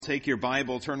Take your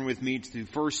Bible, turn with me to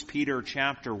 1 Peter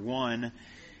chapter 1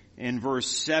 in verse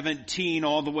 17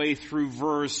 all the way through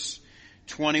verse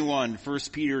 21. 1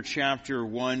 Peter chapter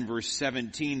 1 verse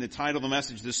 17. The title of the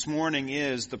message this morning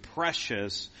is The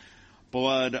Precious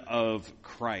Blood of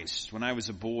Christ. When I was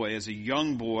a boy, as a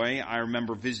young boy, I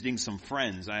remember visiting some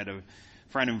friends. I had a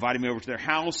friend invited me over to their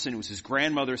house, and it was his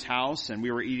grandmother's house, and we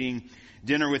were eating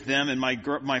dinner with them, and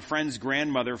my friend's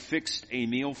grandmother fixed a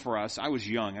meal for us. I was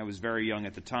young. I was very young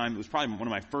at the time. It was probably one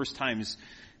of my first times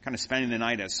kind of spending the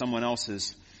night at someone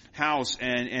else's house,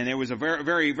 and it was a very,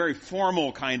 very, very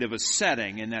formal kind of a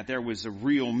setting in that there was a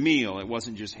real meal. It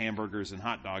wasn't just hamburgers and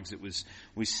hot dogs.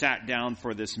 We sat down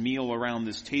for this meal around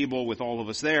this table with all of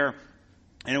us there,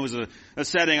 and it was a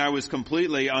setting I was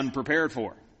completely unprepared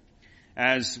for.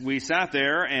 As we sat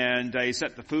there and they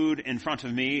set the food in front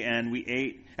of me and we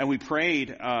ate and we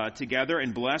prayed together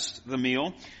and blessed the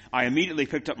meal, I immediately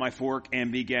picked up my fork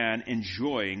and began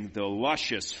enjoying the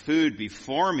luscious food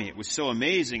before me. It was so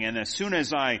amazing. And as soon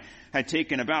as I had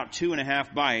taken about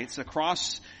 2.5 bites,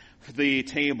 across the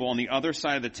table, on the other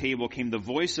side of the table, came the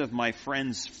voice of my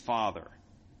friend's father.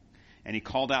 And he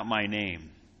called out my name.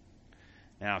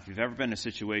 Now, if you've ever been in a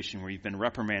situation where you've been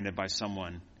reprimanded by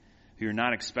someone who you're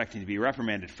not expecting to be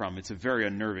reprimanded from, it's a very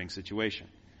unnerving situation.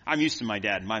 I'm used to my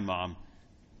dad and my mom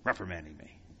reprimanding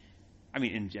me. I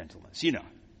mean, in gentleness, you know.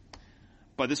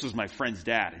 But this was my friend's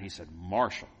dad, and he said,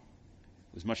 "Marshall."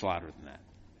 It was much louder than that.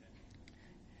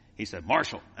 He said,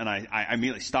 "Marshall," and I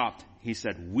immediately stopped. He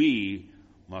said, "We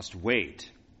must wait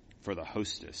for the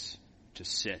hostess to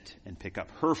sit and pick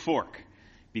up her fork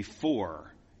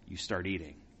before you start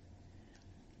eating."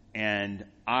 And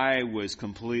I was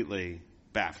completely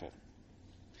baffled,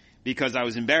 because I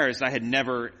was embarrassed. I had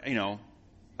never,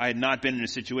 I had not been in a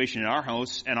situation in our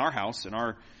house, and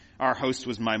our host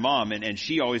was my mom, and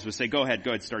she always would say, go ahead,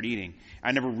 start eating.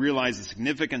 I never realized the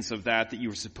significance of that you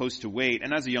were supposed to wait.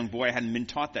 And as a young boy, I hadn't been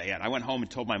taught that yet. I went home and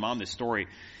told my mom this story,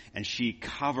 and she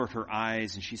covered her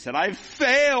eyes, and she said, I've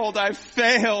failed.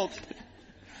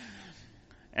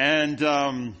 And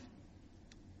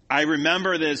I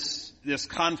remember this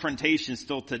confrontation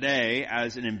still today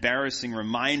as an embarrassing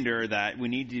reminder that we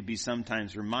need to be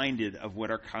sometimes reminded of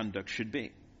what our conduct should be.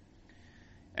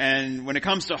 And when it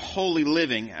comes to holy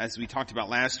living, as we talked about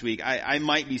last week, I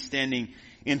might be standing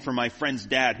in for my friend's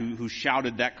dad who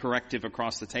shouted that corrective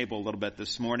across the table a little bit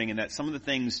this morning, and that some of the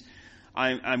things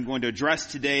I'm going to address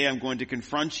today, I'm going to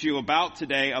confront you about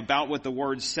today, about what the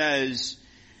Word says,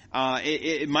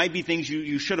 it might be things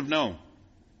you should have known.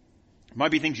 It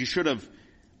might be things you should have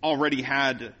already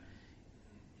had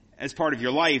as part of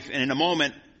your life. And in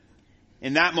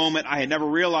that moment, I had never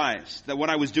realized that what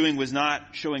I was doing was not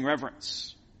showing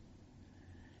reverence,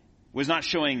 was not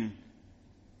showing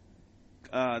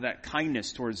that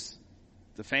kindness towards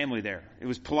the family there. It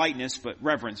was politeness, but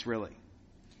reverence, really.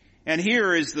 And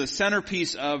here is the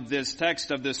centerpiece of this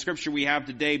text, of this scripture we have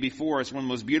today before us, one of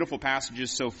the most beautiful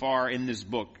passages so far in this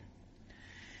book.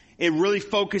 It really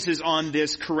focuses on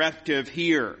this corrective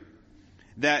here,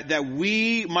 that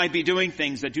we might be doing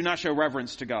things that do not show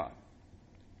reverence to God.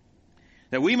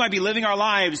 That we might be living our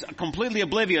lives completely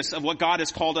oblivious of what God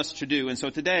has called us to do. And so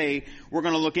today, we're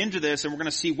going to look into this, and we're going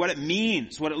to see what it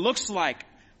means, what it looks like,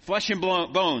 flesh and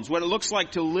bones, what it looks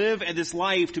like to live in this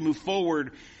life, to move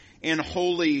forward in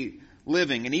holy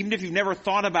living. And even if you've never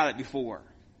thought about it before,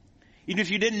 even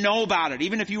if you didn't know about it,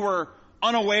 even if you were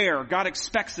unaware, God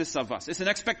expects this of us. It's an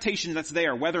expectation that's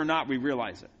there, whether or not we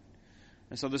realize it.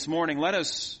 And so this morning, let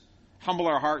us humble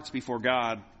our hearts before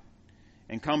God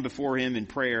and come before Him in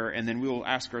prayer, and then we will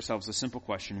ask ourselves a simple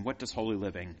question: what does holy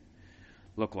living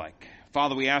look like?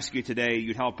 Father, we ask you today,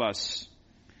 you'd help us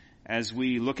as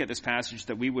we look at this passage,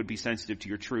 that we would be sensitive to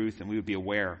your truth and we would be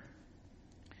aware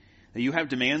that you have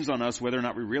demands on us whether or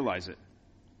not we realize it.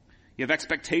 You have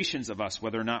expectations of us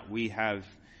whether or not we have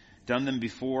done them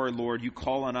before. Lord, you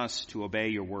call on us to obey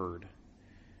your word,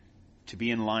 to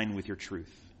be in line with your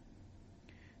truth.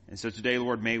 And so today,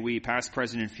 Lord, may we, past,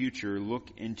 present, and future, look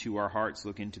into our hearts,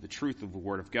 look into the truth of the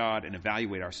Word of God, and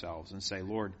evaluate ourselves and say,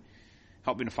 Lord,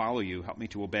 help me to follow you, help me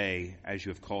to obey as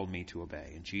you have called me to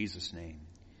obey. In Jesus' name,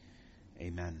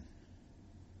 amen.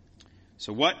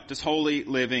 So what does holy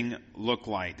living look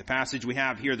like? The passage we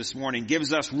have here this morning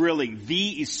gives us really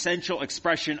the essential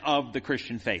expression of the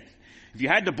Christian faith. If you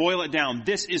had to boil it down,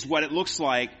 this is what it looks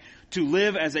like to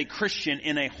live as a Christian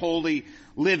in a holy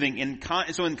living.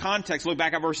 So in context, look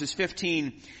back at verses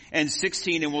 15 and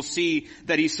 16, and we'll see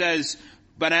that he says,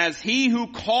 "But as he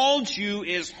who called you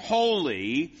is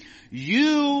holy,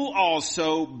 you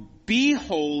also be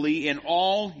holy in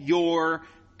all your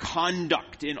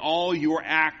conduct, in all your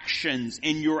actions,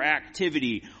 in your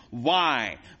activity.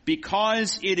 Why?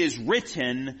 Because it is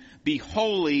written, be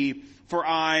holy, for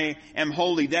I am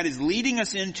holy. That is leading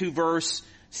us into verse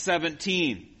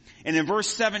 17. And in verse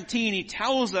 17, he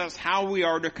tells us how we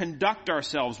are to conduct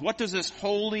ourselves. What does this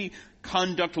holy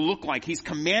conduct look like? He's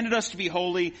commanded us to be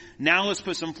holy. Now let's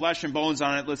put some flesh and bones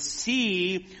on it. Let's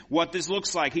see what this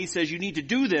looks like. He says you need to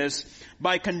do this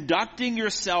by conducting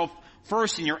yourself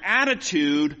first in your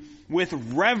attitude with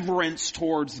reverence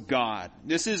towards God.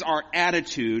 This is our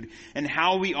attitude and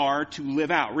how we are to live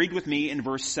out. Read with me in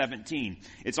verse 17.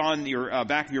 It's on your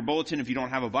back of your bulletin if you don't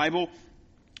have a Bible.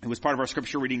 It was part of our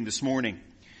scripture reading this morning.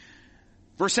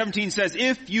 Verse 17 says,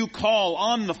 if you call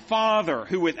on the Father,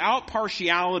 who without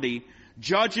partiality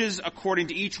judges according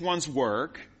to each one's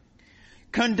work,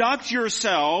 conduct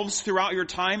yourselves throughout your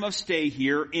time of stay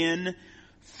here in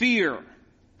fear.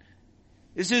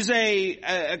 This is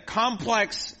a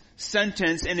complex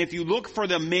sentence, and if you look for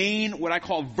the main, what I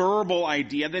call verbal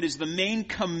idea, that is the main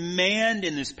command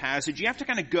in this passage, you have to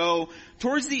kind of go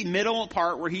towards the middle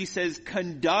part where he says,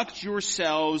 conduct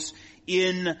yourselves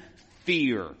in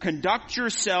fear. Conduct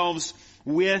yourselves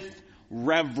with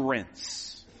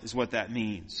reverence, is what that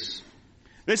means.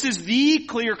 This is the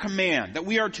clear command, that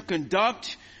we are to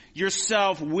conduct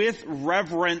yourself with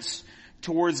reverence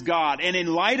towards God. And in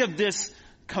light of this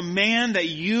command that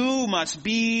you must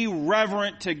be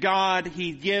reverent to God,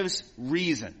 he gives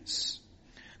reasons.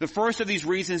 The first of these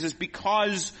reasons is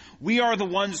because we are the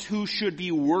ones who should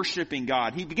be worshiping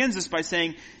God. He begins this by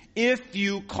saying, if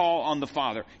you call on the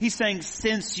Father. He's saying,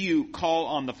 since you call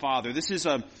on the Father. This is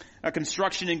a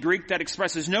construction in Greek that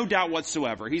expresses no doubt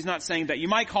whatsoever. He's not saying that you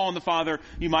might call on the Father,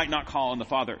 you might not call on the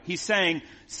Father. He's saying,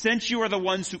 since you are the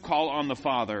ones who call on the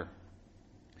Father.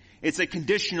 It's a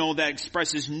conditional that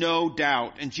expresses no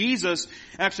doubt. And Jesus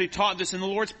actually taught this in the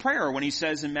Lord's Prayer when he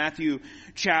says in Matthew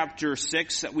chapter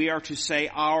 6 that we are to say,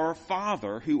 our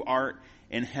Father who art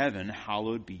in heaven,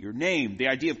 hallowed be your name. The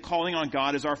idea of calling on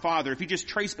God as our Father. If you just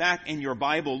trace back in your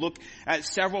Bible, look at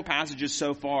several passages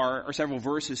so far, or several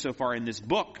verses so far in this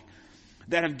book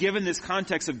that have given this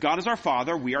context of God as our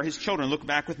Father, we are his children. Look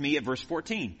back with me at verse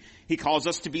 14. He calls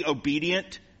us to be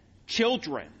obedient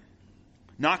children,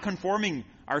 not conforming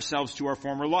ourselves to our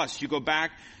former lusts. You go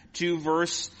back to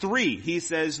verse 3. He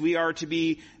says we are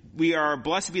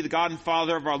blessed to be the God and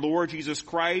Father of our Lord Jesus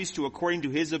Christ, who according to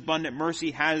his abundant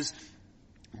mercy has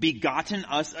begotten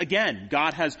us again.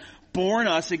 God has born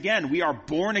us again. We are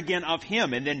born again of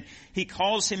him. And then he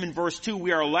calls him in verse 2,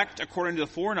 we are elect according to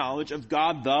the foreknowledge of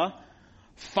God the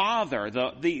Father.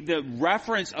 The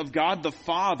reference of God the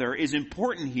Father is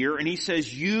important here, and he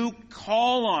says you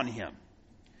call on him.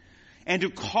 And to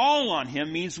call on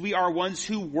him means we are ones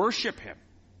who worship him.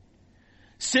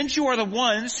 Since you are the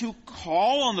ones who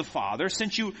call on the Father,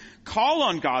 since you call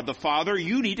on God the Father,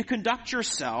 you need to conduct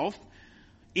yourself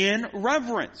in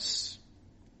reverence.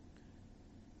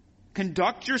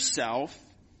 Conduct yourself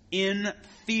in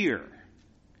fear.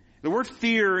 The word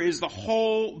fear is the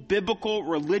whole biblical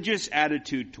religious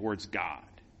attitude towards God.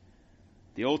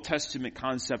 The Old Testament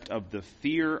concept of the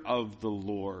fear of the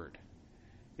Lord.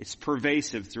 It's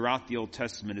pervasive throughout the Old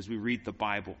Testament as we read the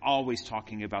Bible, always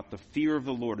talking about the fear of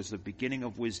the Lord as the beginning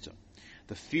of wisdom.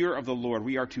 The fear of the Lord.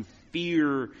 We are to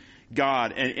fear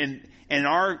God. And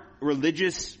our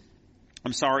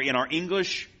in our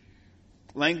English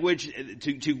language,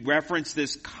 to reference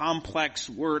this complex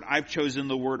word, I've chosen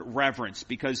the word reverence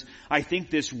because I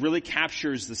think this really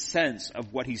captures the sense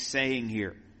of what he's saying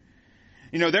here.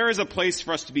 You know, there is a place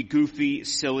for us to be goofy,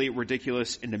 silly,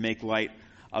 ridiculous, and to make light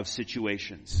of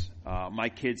situations. My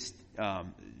kids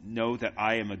know that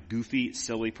I am a goofy,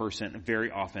 silly person very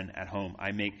often at home.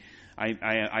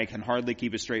 I can hardly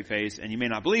keep a straight face, and you may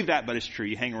not believe that, but it's true.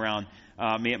 You hang around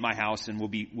me at my house, and we'll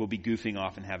be goofing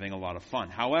off and having a lot of fun.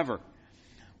 However,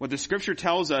 what the Scripture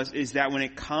tells us is that when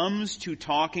it comes to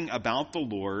talking about the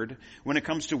Lord, when it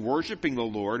comes to worshiping the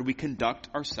Lord, we conduct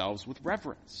ourselves with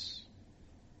reverence.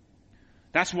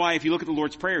 That's why if you look at the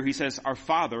Lord's Prayer, he says, our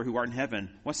Father who art in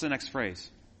heaven. What's the next phrase?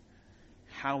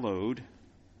 Hallowed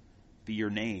be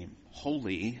your name.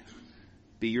 Holy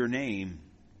be your name.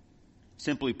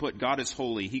 Simply put, God is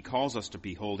holy. He calls us to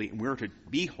be holy, and we're to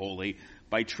be holy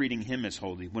by treating him as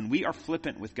holy. When we are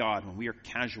flippant with God, when we are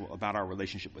casual about our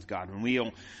relationship with God, when we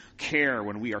don't care,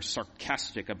 when we are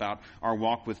sarcastic about our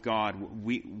walk with God,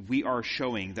 we are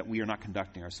showing that we are not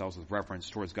conducting ourselves with reverence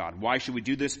towards God. Why should we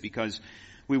do this? Because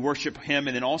we worship him,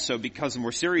 and then also because, in a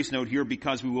more serious note here,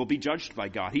 because we will be judged by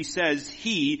God. He says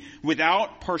he,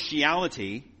 without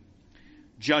partiality,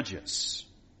 judges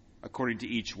according to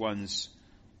each one's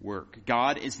work.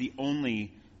 God is the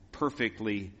only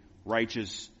perfectly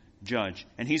righteous judge,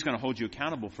 and he's going to hold you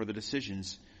accountable for the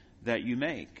decisions that you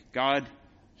make. God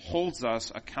holds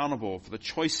us accountable for the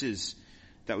choices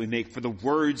that we make, for the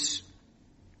words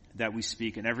that we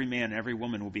speak, and every man and every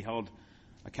woman will be held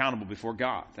accountable before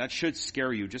God. That should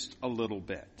scare you just a little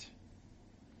bit.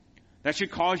 That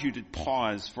should cause you to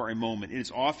pause for a moment. It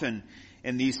is often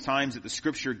in these times that the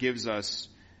Scripture gives us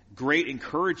great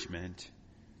encouragement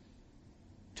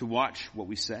to watch what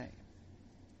we say.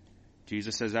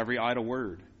 Jesus says every idle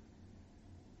word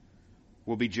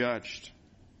will be judged.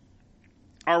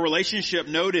 Our relationship,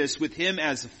 notice, with Him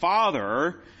as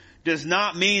Father does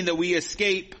not mean that we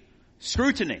escape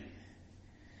scrutiny.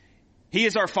 He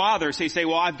is our Father, so you say,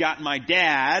 well, I've got my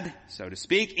dad, so to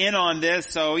speak, in on this,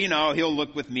 so, he'll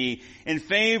look with me in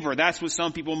favor. That's what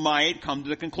some people might come to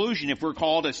the conclusion. If we're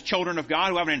called as children of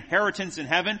God who have an inheritance in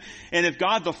heaven, and if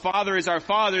God the Father is our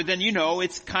Father, then,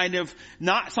 it's kind of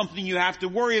not something you have to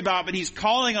worry about, but He's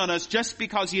calling on us. Just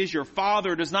because He is your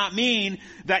Father does not mean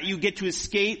that you get to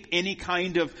escape any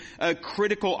kind of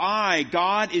critical eye.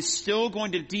 God is still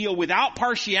going to deal without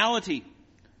partiality.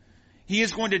 He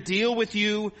is going to deal with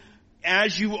you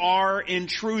as you are in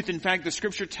truth. In fact, the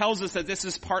Scripture tells us that this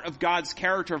is part of God's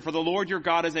character. For the Lord your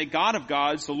God is a God of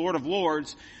gods, the Lord of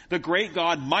lords, the great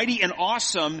God, mighty and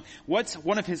awesome. What's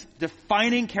one of His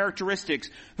defining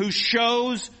characteristics? Who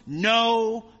shows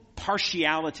no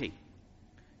partiality,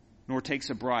 nor takes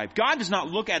a bribe. God does not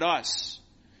look at us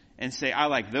and say, I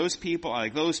like those people, I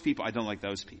like those people, I don't like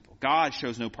those people. God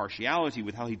shows no partiality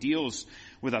with how He deals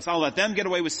with us. I'll let them get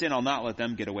away with sin, I'll not let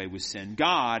them get away with sin.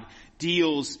 God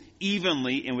deals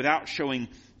evenly and without showing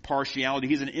partiality.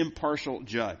 He's an impartial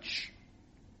judge.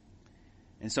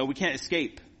 And so we can't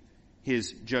escape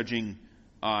His judging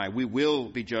eye. We will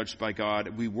be judged by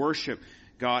God. We worship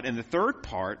God. And the third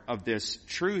part of this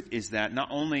truth is that not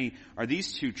only are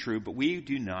these two true, but we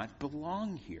do not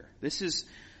belong here. This is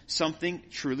something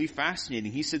truly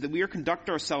fascinating. He said that we are conduct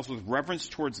ourselves with reverence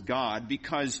towards God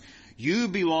because you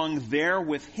belong there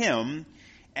with Him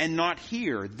and not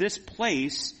here. This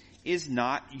place is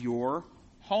not your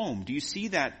home. Do you see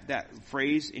that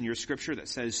phrase in your Scripture that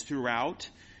says throughout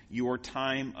your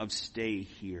time of stay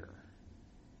here?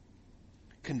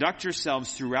 Conduct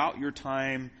yourselves throughout your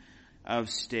time of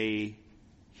stay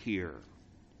here.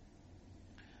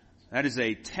 That is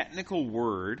a technical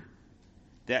word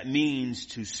that means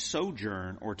to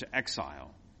sojourn or to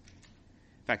exile.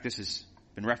 In fact, this has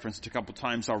been referenced a couple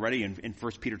times already in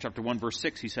 1 Peter chapter 1 verse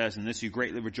 6. He says, in this you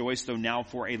greatly rejoice, though now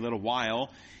for a little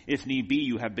while, if need be,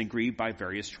 you have been grieved by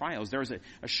various trials. There is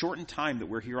a shortened time that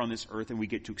we're here on this earth and we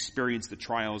get to experience the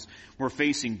trials we're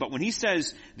facing. But when he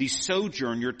says the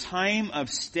sojourn, your time of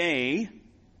stay,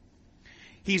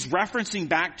 he's referencing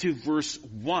back to verse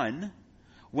 1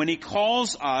 when he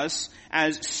calls us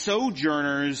as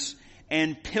sojourners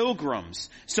and pilgrims.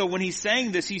 So when he's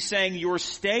saying this, he's saying your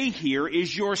stay here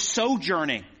is your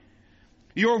sojourning.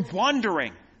 You're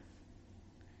wandering.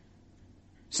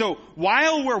 So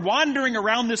while we're wandering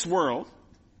around this world,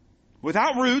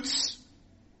 without roots,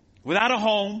 without a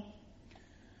home,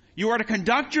 you are to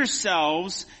conduct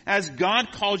yourselves as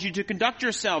God calls you to conduct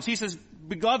yourselves. He says,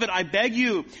 beloved, I beg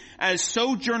you, as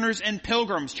sojourners and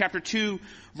pilgrims, chapter 2,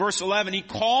 verse 11, he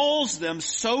calls them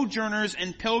sojourners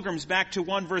and pilgrims, back to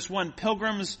 1 verse 1,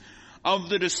 pilgrims of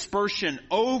the dispersion.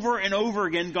 Over and over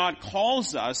again, God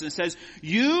calls us and says,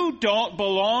 you don't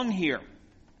belong here.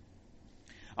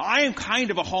 I am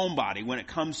kind of a homebody when it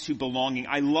comes to belonging.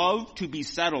 I love to be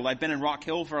settled. I've been in Rock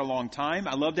Hill for a long time.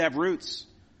 I love to have roots.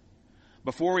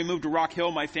 Before we moved to Rock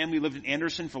Hill, my family lived in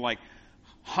Anderson for like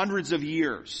hundreds of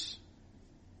years.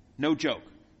 No joke.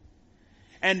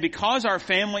 And because our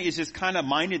family is just kind of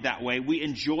minded that way, we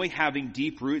enjoy having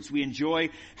deep roots. We enjoy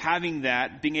having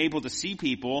that, being able to see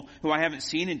people who I haven't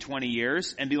seen in 20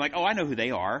 years and be like, oh, I know who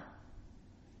they are.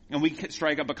 And we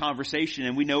strike up a conversation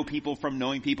and we know people from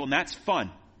knowing people, and that's fun.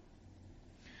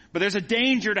 But there's a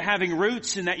danger to having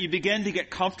roots in that you begin to get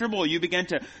comfortable. You begin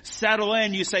to settle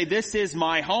in. You say, this is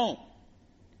my home.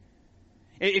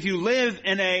 If you live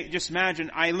in just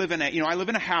imagine, I live in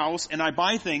a house and I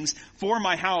buy things for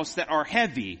my house that are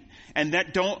heavy and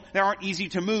that aren't easy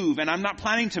to move, and I'm not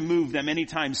planning to move them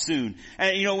anytime soon.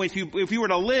 And if you were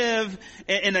to live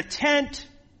in a tent,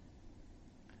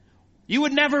 you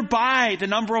would never buy the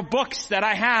number of books that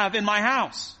I have in my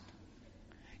house.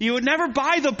 You would never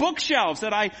buy the bookshelves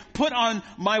that I put on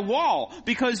my wall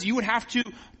because you would have to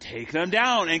take them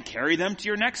down and carry them to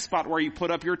your next spot where you put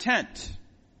up your tent.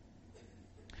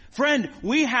 Friend,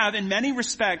 we have in many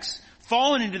respects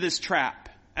fallen into this trap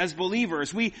as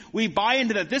believers. We buy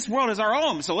into that this world is our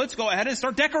home, so let's go ahead and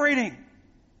start decorating.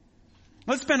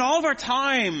 Let's spend all of our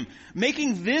time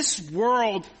making this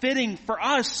world fitting for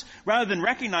us rather than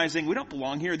recognizing we don't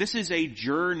belong here. This is a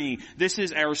journey. This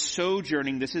is our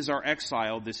sojourning. This is our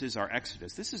exile. This is our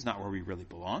exodus. This is not where we really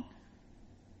belong.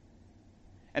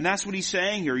 And that's what he's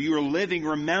saying here. You are living,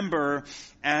 remember,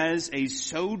 as a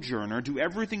sojourner. Do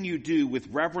everything you do with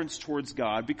reverence towards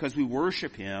God because we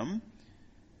worship him.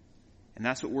 And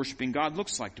that's what worshiping God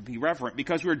looks like, to be reverent.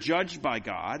 Because we're judged by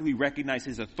God, we recognize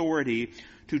his authority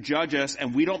to judge us,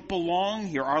 and we don't belong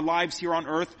here. Our lives here on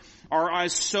earth are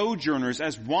as sojourners,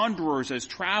 as wanderers, as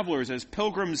travelers, as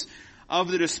pilgrims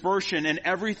of the dispersion, and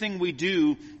everything we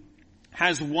do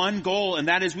has one goal, and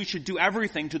that is we should do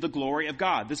everything to the glory of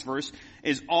God. This verse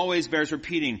is always bears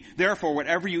repeating. Therefore,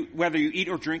 whether you eat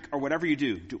or drink or whatever you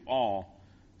do all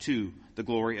to the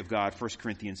glory of God. 1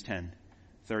 Corinthians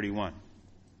 10:31.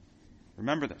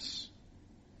 Remember this.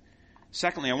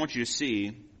 Secondly, I want you to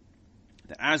see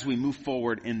that as we move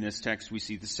forward in this text, we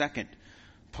see the second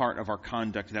part of our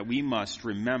conduct, that we must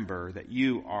remember that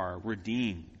you are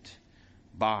redeemed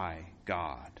by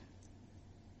God.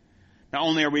 Not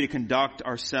only are we to conduct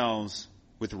ourselves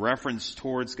with reverence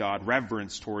towards God,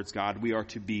 we are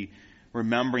to be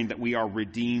remembering that we are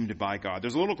redeemed by God.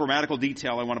 There's a little grammatical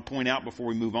detail I want to point out before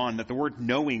we move on, that the word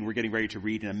knowing we're getting ready to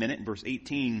read in a minute in verse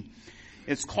 18,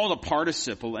 it's called a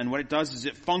participle, and what it does is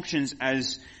it functions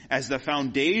as the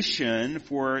foundation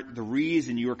for the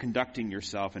reason you are conducting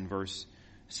yourself in verse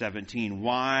 17.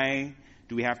 Why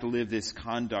do we have to live this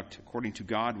conduct according to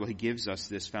God? Well, he gives us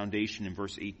this foundation in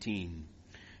verse 18.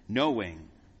 Knowing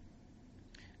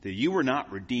that you were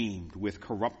not redeemed with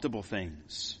corruptible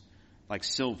things like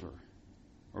silver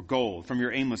or gold from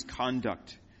your aimless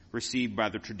conduct received by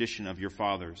the tradition of your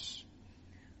fathers,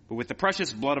 but with the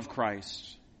precious blood of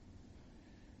Christ,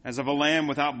 as of a lamb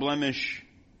without blemish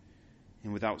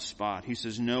and without spot. He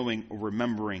says knowing or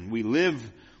remembering. We live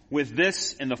with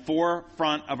this in the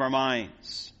forefront of our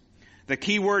minds. The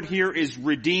key word here is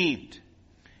redeemed.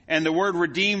 And the word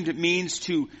redeemed means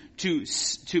to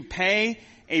pay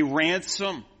a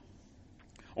ransom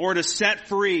or to set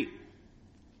free.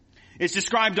 It's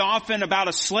described often about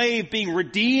a slave being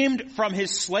redeemed from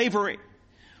his slavery.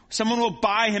 Someone will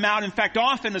buy him out. In fact,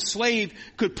 often a slave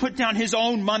could put down his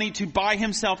own money to buy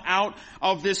himself out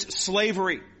of this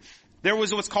slavery. There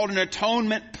was what's called an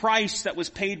atonement price that was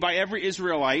paid by every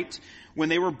Israelite when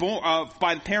they were born,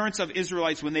 by the parents of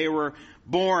Israelites when they were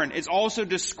born. It's also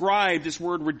described, this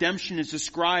word redemption is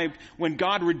described when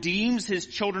God redeems his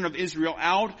children of Israel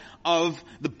out of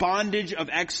the bondage of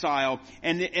exile.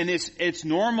 And it's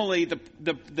normally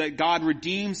the God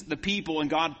redeems the people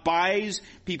and God buys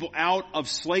people out of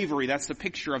slavery. That's the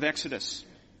picture of Exodus.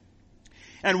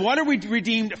 And what are we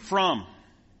redeemed from?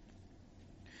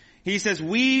 He says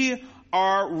we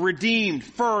are redeemed.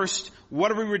 First,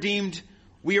 what are we redeemed?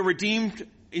 We are redeemed,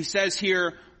 he says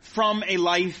here, from a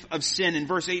life of sin. In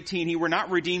verse 18, he were not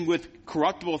redeemed with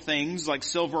corruptible things like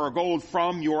silver or gold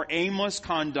from your aimless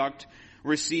conduct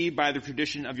received by the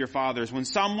tradition of your fathers. When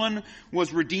someone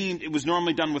was redeemed, it was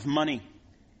normally done with money.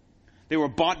 They were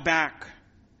bought back.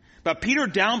 But Peter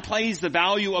downplays the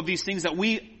value of these things that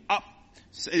we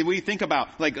think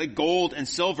about, like gold and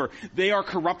silver. They are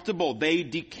corruptible. They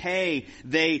decay.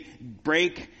 They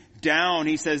break down.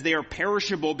 He says they are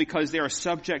perishable because they are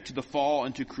subject to the fall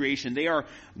and to creation. They are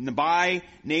by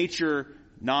nature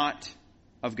not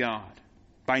of God.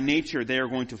 By nature they are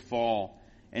going to fall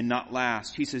and not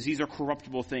last. He says these are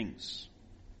corruptible things.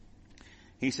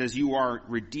 He says you are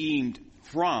redeemed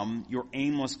from your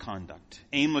aimless conduct.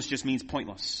 Aimless just means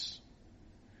pointless.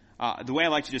 The way I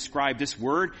like to describe this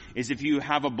word is if you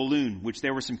have a balloon, which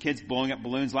there were some kids blowing up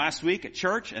balloons last week at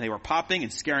church, and they were popping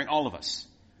and scaring all of us.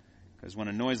 Because when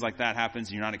a noise like that happens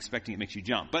and you're not expecting it, makes you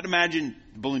jump. But imagine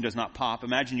the balloon does not pop.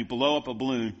 Imagine you blow up a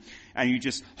balloon and you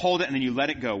just hold it and then you let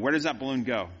it go. Where does that balloon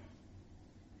go?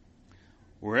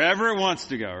 Wherever it wants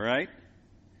to go, right?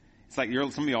 It's like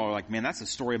some of y'all are like, man, that's the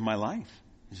story of my life.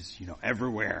 It's just,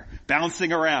 everywhere,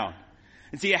 bouncing around.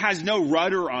 And see, it has no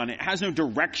rudder on it. It has no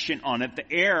direction on it.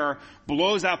 The air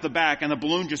blows out the back and the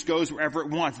balloon just goes wherever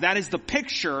it wants. That is the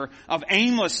picture of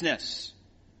aimlessness,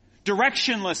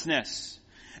 directionlessness.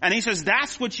 And he says,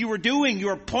 that's what you were doing. You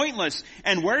are pointless.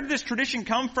 And where did this tradition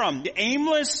come from?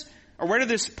 Where did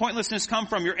this pointlessness come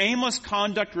from? Your aimless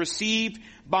conduct received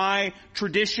by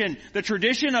tradition. The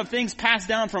tradition of things passed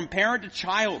down from parent to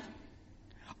child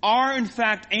are in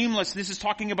fact aimless. This is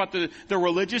talking about the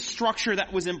religious structure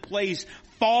that was in place.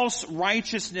 False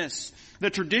righteousness.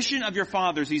 The tradition of your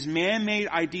fathers, these man-made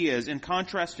ideas in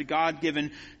contrast to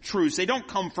God-given truths. They don't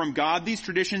come from God. These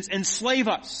traditions enslave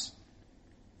us.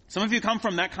 Some of you come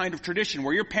from that kind of tradition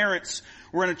where your parents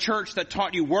were in a church that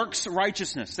taught you works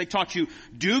righteousness. They taught you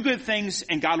do good things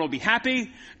and God will be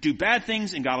happy, do bad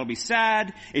things and God will be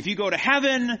sad. If you go to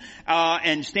heaven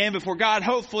and stand before God,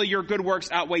 hopefully your good works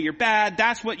outweigh your bad.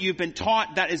 That's what you've been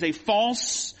taught. That is a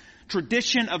false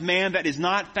tradition of man that is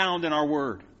not found in our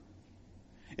Word.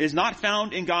 It is not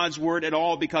found in God's Word at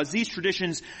all, because these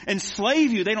traditions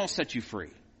enslave you. They don't set you free.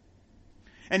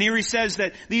 And here he says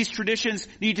that these traditions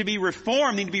need to be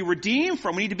reformed, need to be redeemed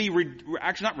from. We need to be,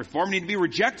 actually not reformed, need to be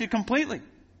rejected completely.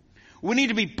 We need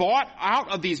to be bought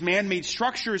out of these man-made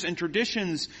structures and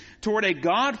traditions toward a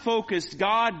God-focused,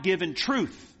 God-given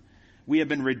truth. We have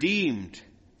been redeemed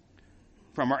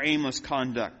from our aimless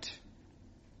conduct,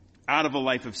 out of a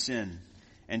life of sin,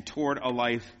 and toward a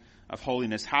life of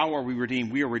holiness. How are we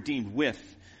redeemed? We are redeemed with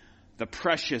the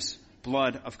precious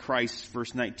blood of Christ.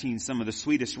 Verse 19, some of the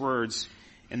sweetest words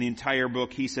in the entire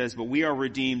book. He says, but we are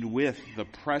redeemed with the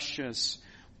precious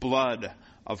blood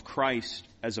of Christ,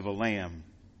 as of a lamb,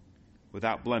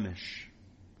 without blemish,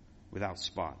 without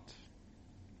spot.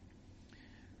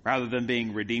 Rather than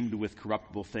being redeemed with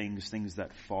corruptible things, things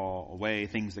that fall away,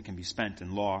 things that can be spent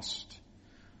and lost,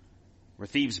 where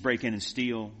thieves break in and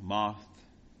steal, moth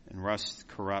and rust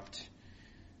corrupt.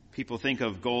 People think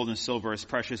of gold and silver as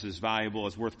precious, as valuable,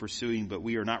 as worth pursuing, but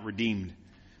we are not redeemed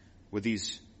with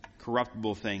these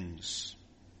corruptible things.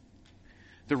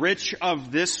 The rich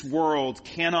of this world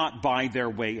cannot buy their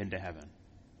way into heaven.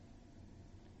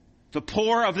 The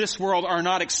poor of this world are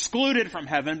not excluded from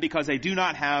heaven because they do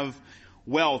not have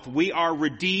wealth. We are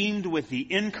redeemed with the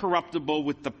incorruptible,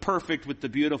 with the perfect, with the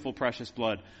beautiful, precious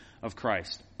blood of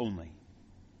Christ only.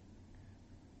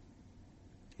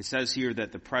 It says here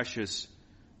that the precious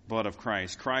blood of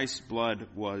Christ, Christ's blood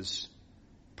was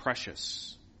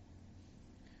precious.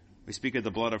 We speak of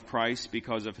the blood of Christ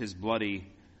because of his bloody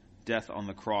death on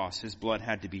the cross. His blood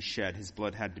had to be shed. His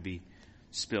blood had to be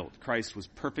spilt. Christ was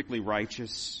perfectly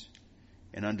righteous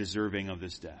and undeserving of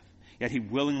this death. Yet he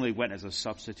willingly went as a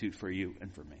substitute for you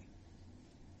and for me.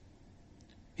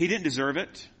 He didn't deserve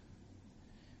it.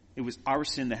 It was our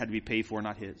sin that had to be paid for,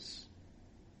 not his.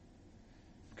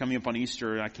 Coming up on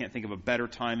Easter, I can't think of a better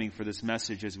timing for this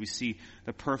message as we see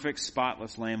the perfect,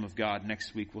 spotless Lamb of God.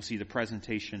 Next week, we'll see the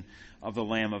presentation of the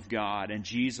Lamb of God. And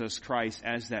Jesus Christ,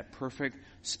 as that perfect,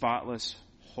 spotless,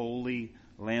 holy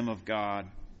Lamb of God,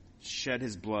 shed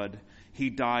his blood. He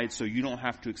died so you don't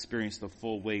have to experience the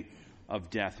full weight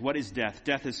of death. What is death?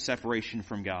 Death is separation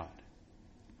from God.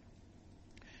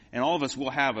 And all of us will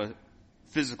have a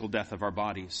physical death of our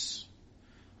bodies,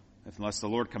 unless the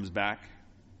Lord comes back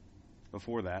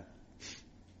before that.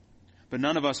 But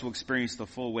none of us will experience the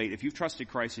full weight. If you've trusted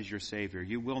Christ as your Savior,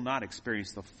 you will not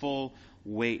experience the full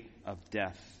weight of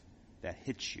death that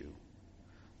hits you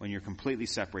when you're completely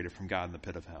separated from God in the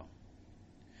pit of hell.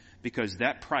 Because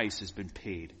that price has been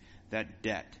paid. That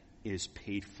debt is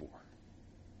paid for.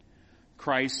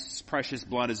 Christ's precious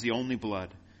blood is the only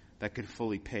blood that could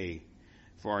fully pay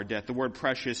for our debt. The word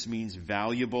precious means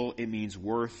valuable. It means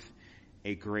worth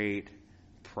a great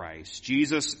price.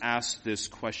 Jesus asked this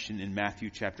question in Matthew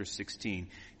chapter 16.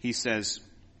 He says,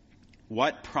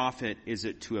 what profit is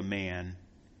it to a man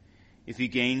if he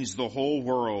gains the whole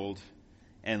world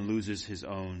and loses his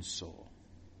own soul?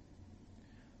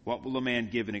 What will a man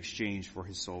give in exchange for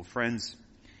his soul? Friends,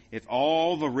 if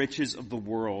all the riches of the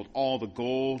world, all the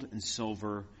gold and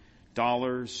silver,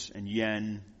 dollars and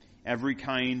yen, every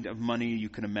kind of money you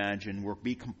can imagine were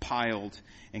be compiled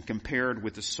and compared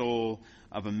with the soul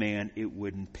of a man, it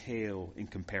wouldn't pale in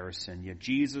comparison. Yet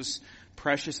Jesus'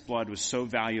 precious blood was so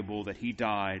valuable that he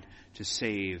died to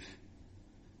save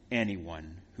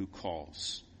anyone who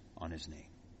calls on his name.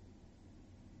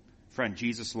 Friend,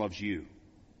 Jesus loves you,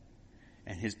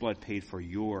 and his blood paid for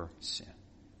your sin.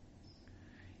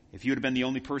 If you would have been the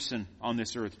only person on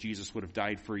this earth, Jesus would have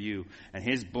died for you, and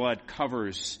his blood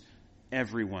covers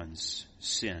everyone's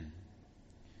sin.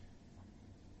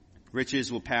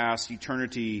 Riches will pass.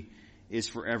 Eternity is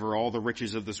forever. All the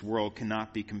riches of this world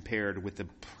cannot be compared with the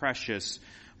precious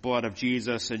blood of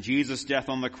Jesus. And Jesus' death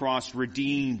on the cross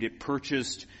redeemed. It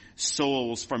purchased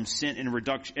souls from sin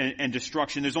and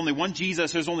destruction. There's only one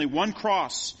Jesus. There's only one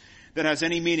cross that has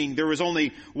any meaning. There was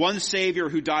only one Savior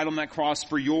who died on that cross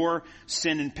for your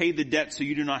sin and paid the debt so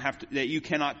you do not have to, that you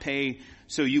cannot pay,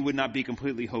 so you would not be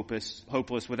completely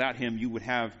hopeless. Without him, you would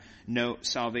have no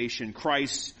salvation.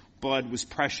 Christ's blood was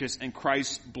precious and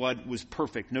Christ's blood was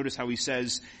perfect. Notice how he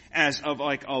says, as of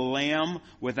like a lamb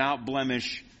without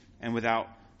blemish and without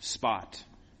spot.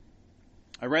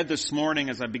 I read this morning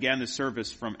as I began the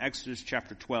service from Exodus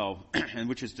chapter 12,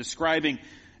 which is describing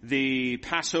the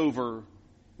Passover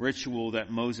ritual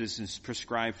that Moses has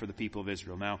prescribed for the people of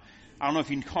Israel. Now, I don't know if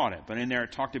you caught it, but in there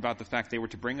it talked about the fact they were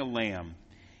to bring a lamb,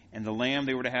 and the lamb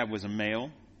they were to have was a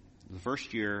male, the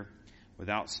first year,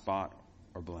 without spot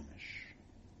or blemish.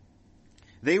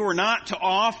 They were not to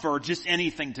offer just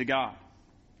anything to God.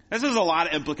 This has a lot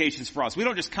of implications for us. We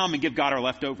don't just come and give God our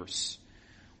leftovers.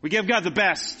 We give God the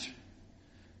best.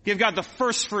 Give God the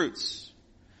first fruits.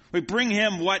 We bring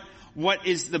Him what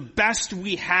is the best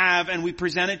we have, and we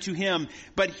present it to Him.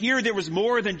 But here there was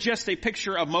more than just a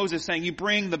picture of Moses saying, you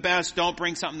bring the best, don't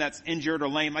bring something that's injured or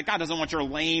lame. Like, God doesn't want your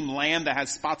lame lamb that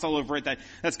has spots all over it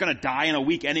that's going to die in a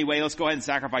week anyway. Let's go ahead and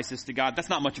sacrifice this to God. That's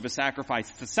not much of a sacrifice.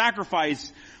 It's a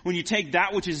sacrifice when you take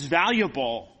that which is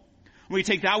valuable, when you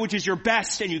take that which is your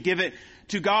best and you give it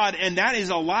to God. And that is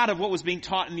a lot of what was being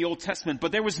taught in the Old Testament.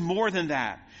 But there was more than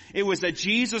that. It was that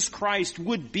Jesus Christ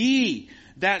would be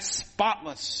that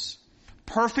spotless,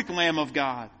 perfect Lamb of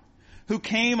God who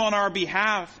came on our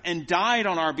behalf and died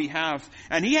on our behalf.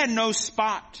 And He had no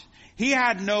spot. He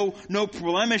had no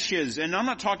blemishes. And I'm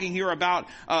not talking here about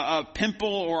a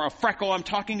pimple or a freckle. I'm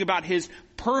talking about His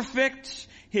perfect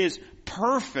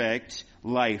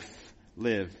life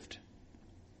lived.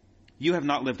 You have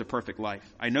not lived a perfect life.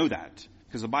 I know that,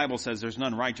 because the Bible says there's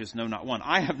none righteous, no, not one.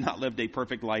 I have not lived a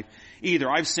perfect life either.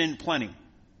 I've sinned plenty.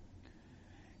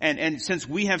 And since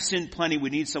we have sinned plenty, we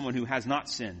need someone who has not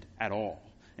sinned at all.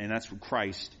 And that's what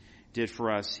Christ did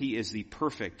for us. He is the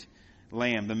perfect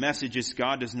Lamb. The message is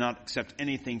God does not accept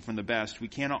anything from the best. We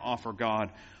cannot offer God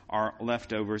our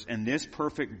leftovers. And this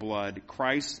perfect blood,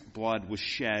 Christ's blood, was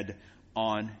shed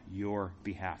on your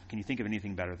behalf. Can you think of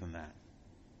anything better than that?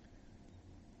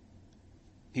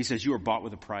 He says you are bought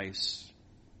with a price.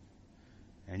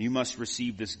 And you must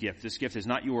receive this gift. This gift is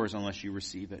not yours unless you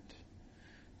receive it.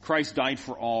 Christ died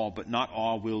for all, but not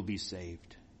all will be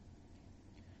saved.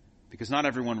 Because not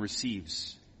everyone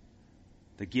receives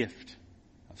the gift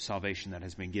of salvation that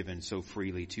has been given so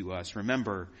freely to us.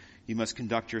 Remember, you must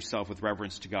conduct yourself with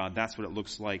reverence to God. That's what it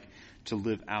looks like to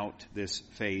live out this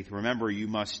faith. Remember, you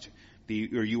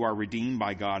are redeemed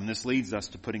by God. And this leads us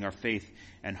to putting our faith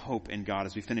and hope in God.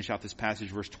 As we finish out this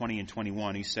passage, verse 20 and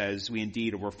 21, he says,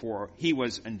 He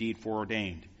was indeed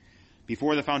foreordained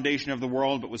before the foundation of the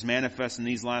world, but was manifest in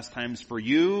these last times for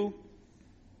you,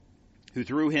 who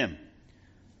through Him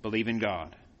believe in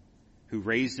God, who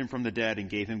raised Him from the dead and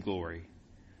gave Him glory,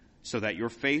 so that your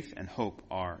faith and hope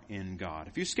are in God.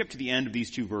 If you skip to the end of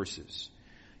these two verses,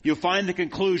 you'll find the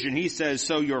conclusion. He says,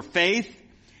 so your faith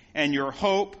and your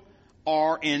hope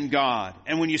are in God.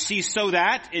 And when you see so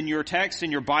that in your text,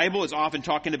 in your Bible, it's often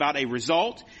talking about a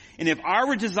result. And if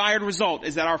our desired result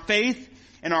is that our faith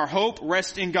and our hope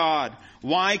rest in God,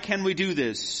 why can we do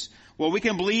this? Well, we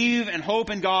can believe and hope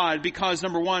in God because,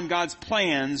 number one, God's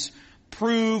plans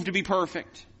prove to be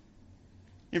perfect.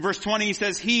 In verse 20, he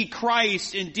says, He,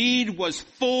 Christ, indeed was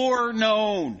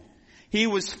foreknown. He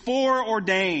was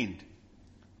foreordained.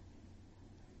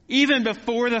 Even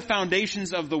before the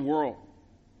foundations of the world.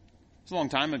 It's a long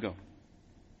time ago.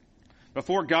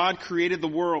 Before God created the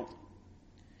world,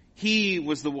 He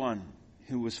was the one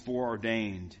who was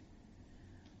foreordained.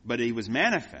 But He was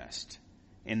manifest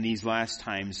in these last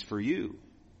times for you.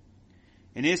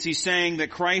 And is He saying that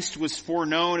Christ was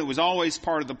foreknown? It was always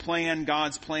part of the plan.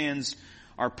 God's plans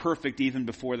are perfect even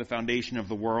before the foundation of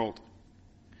the world.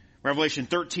 Revelation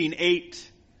 13:8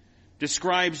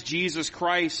 describes Jesus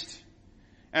Christ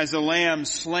as the Lamb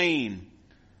slain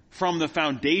from the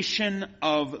foundation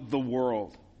of the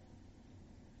world.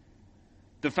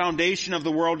 The foundation of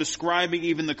the world, describing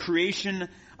even the creation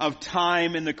of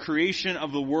time and the creation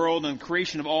of the world and the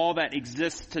creation of all that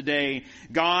exists today.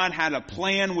 God had a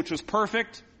plan which was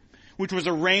perfect, which was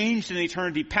arranged in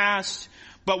eternity past,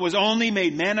 but was only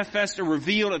made manifest or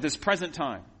revealed at this present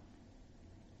time.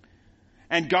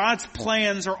 And God's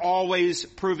plans are always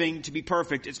proving to be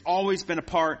perfect. It's always been a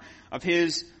part of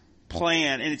His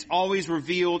plan, and it's always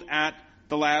revealed at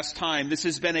the last time. This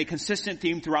has been a consistent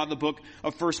theme throughout the book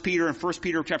of 1 Peter. In 1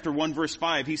 Peter chapter 1 verse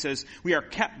 5, he says, we are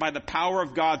kept by the power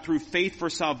of God through faith for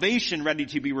salvation, ready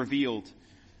to be revealed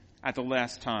at the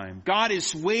last time. God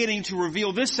is waiting to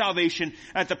reveal this salvation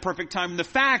at the perfect time. And the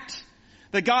fact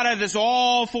that God had this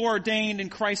all foreordained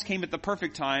and Christ came at the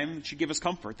perfect time should give us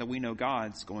comfort that we know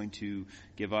God's going to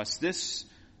give us this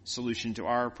solution to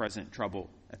our present trouble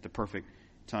at the perfect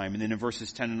time. And then in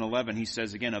verses 10 and 11, he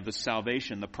says again of the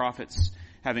salvation, the prophets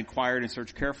have inquired and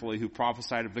searched carefully, who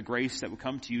prophesied of the grace that would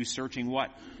come to you, searching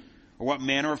what? Or what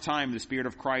manner of time the Spirit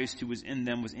of Christ who was in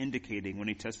them was indicating when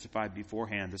He testified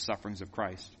beforehand the sufferings of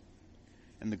Christ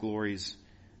and the glories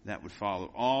that would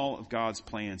follow. All of God's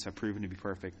plans have proven to be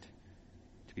perfect,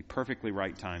 to be perfectly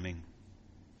right timing.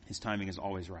 His timing is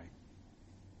always right.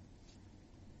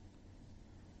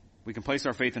 We can place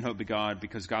our faith and hope in God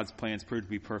because God's plans prove to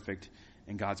be perfect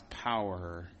and God's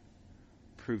power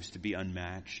proves to be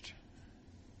unmatched.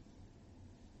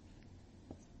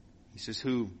 He says,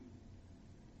 who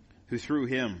through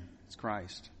him, it's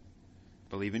Christ,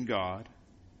 believe in God,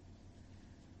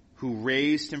 who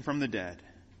raised him from the dead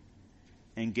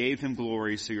and gave him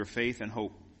glory, so your faith and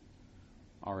hope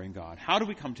are in God. How do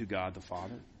we come to God the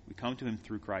Father? We come to him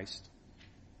through Christ.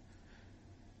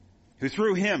 Who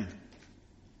through him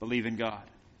believe in God.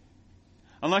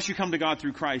 Unless you come to God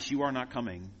through Christ, you are not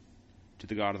coming to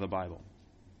the God of the Bible.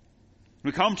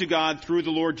 We come to God through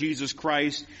the Lord Jesus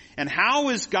Christ. And how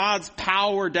is God's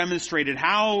power demonstrated?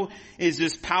 How is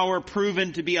this power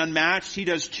proven to be unmatched? He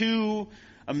does two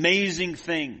amazing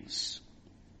things.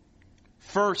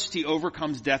 First, he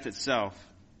overcomes death itself.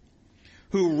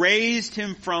 Who raised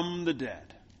him from the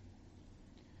dead.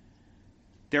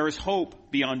 There is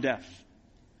hope beyond death.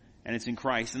 And it's in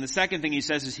Christ. And the second thing he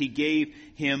says is he gave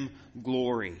him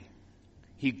glory.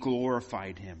 He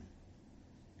glorified him.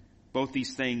 Both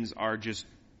these things are just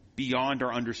beyond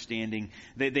our understanding.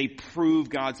 They prove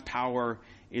God's power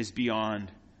is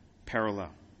beyond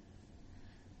parallel.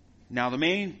 Now, the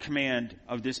main command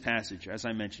of this passage, as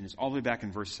I mentioned, is all the way back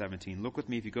in verse 17. Look with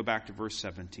me if you go back to verse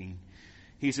 17.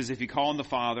 He says, if you call on the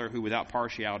Father, who without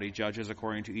partiality judges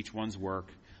according to each one's work,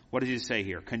 what does he say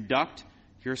here? Conduct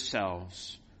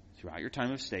yourselves throughout your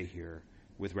time of stay here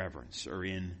with reverence or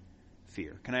in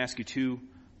fear. Can I ask you two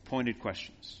pointed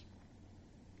questions?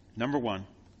 Number one,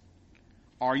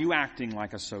 are you acting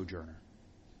like a sojourner?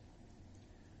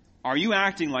 Are you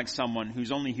acting like someone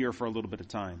who's only here for a little bit of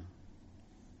time?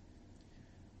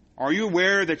 Are you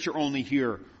aware that you're only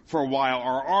here for a while,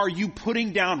 or are you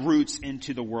putting down roots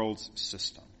into the world's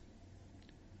system?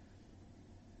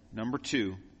 Number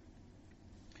two,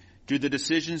 do the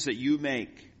decisions that you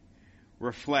make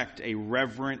reflect a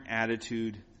reverent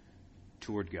attitude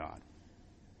toward God?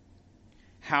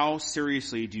 How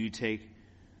seriously do you take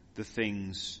the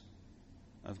things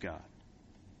of God?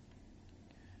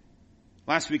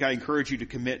 Last week I encouraged you to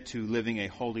commit to living a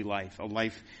holy life, a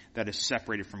life that is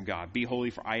separated from God. Be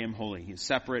holy for I am holy. He's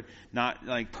separate, not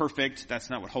like perfect. That's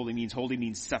not what holy means. Holy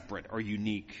means separate or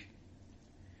unique.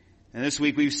 And this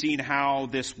week we've seen how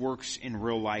this works in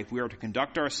real life. We are to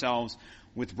conduct ourselves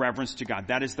with reverence to God.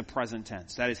 That is the present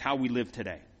tense. That is how we live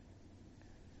today.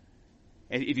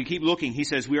 If you keep looking, he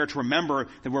says we are to remember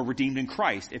that we're redeemed in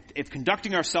Christ. If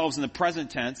conducting ourselves in the present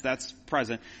tense, that's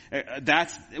present,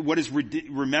 that's what is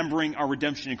remembering our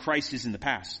redemption in Christ is in the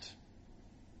past.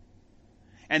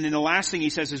 And then the last thing he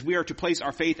says is we are to place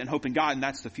our faith and hope in God, and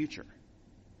that's the future.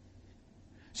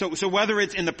 So whether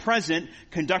it's in the present,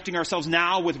 conducting ourselves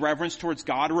now with reverence towards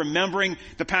God, or remembering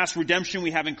the past redemption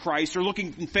we have in Christ, or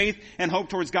looking in faith and hope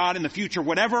towards God in the future,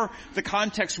 whatever the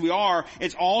context we are,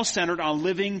 it's all centered on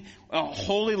living a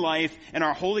holy life and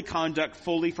our holy conduct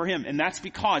fully for him. And that's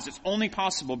because it's only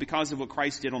possible because of what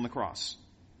Christ did on the cross.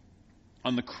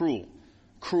 On the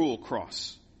cruel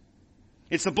cross.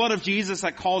 It's the blood of Jesus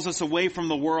that calls us away from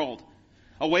the world,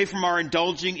 away from our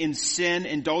indulging in sin,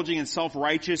 indulging in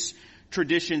self-righteous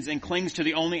traditions, and clings to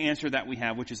the only answer that we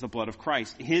have, which is the blood of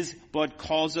Christ. His blood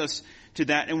calls us to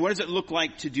that. And what does it look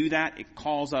like to do that? It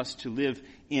calls us to live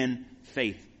in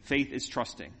faith. Faith is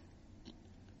trusting.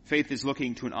 Faith is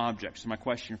looking to an object. So my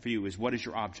question for you is, what is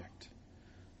your object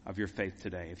of your faith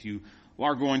today? If you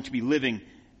are going to be living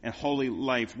a holy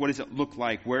life, what does it look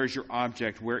like? Where is your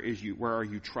object? Where are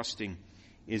you trusting?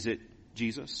 Is it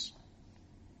Jesus?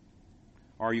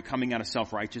 Or are you coming out of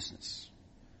self-righteousness?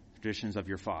 Traditions of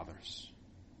your fathers.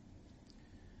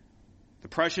 The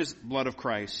precious blood of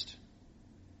Christ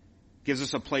gives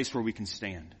us a place where we can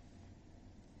stand.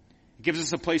 It gives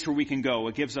us a place where we can go.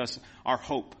 It gives us our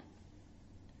hope.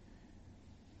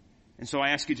 And so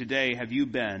I ask you today, have you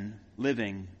been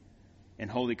living in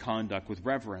holy conduct with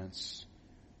reverence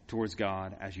towards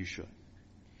God as you should?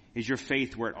 Is your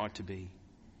faith where it ought to be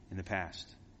in the past?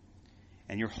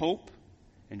 And your hope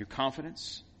and your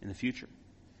confidence in the future?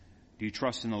 Do you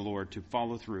trust in the Lord to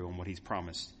follow through on what he's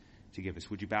promised to give us?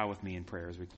 Would you bow with me in prayer as we close?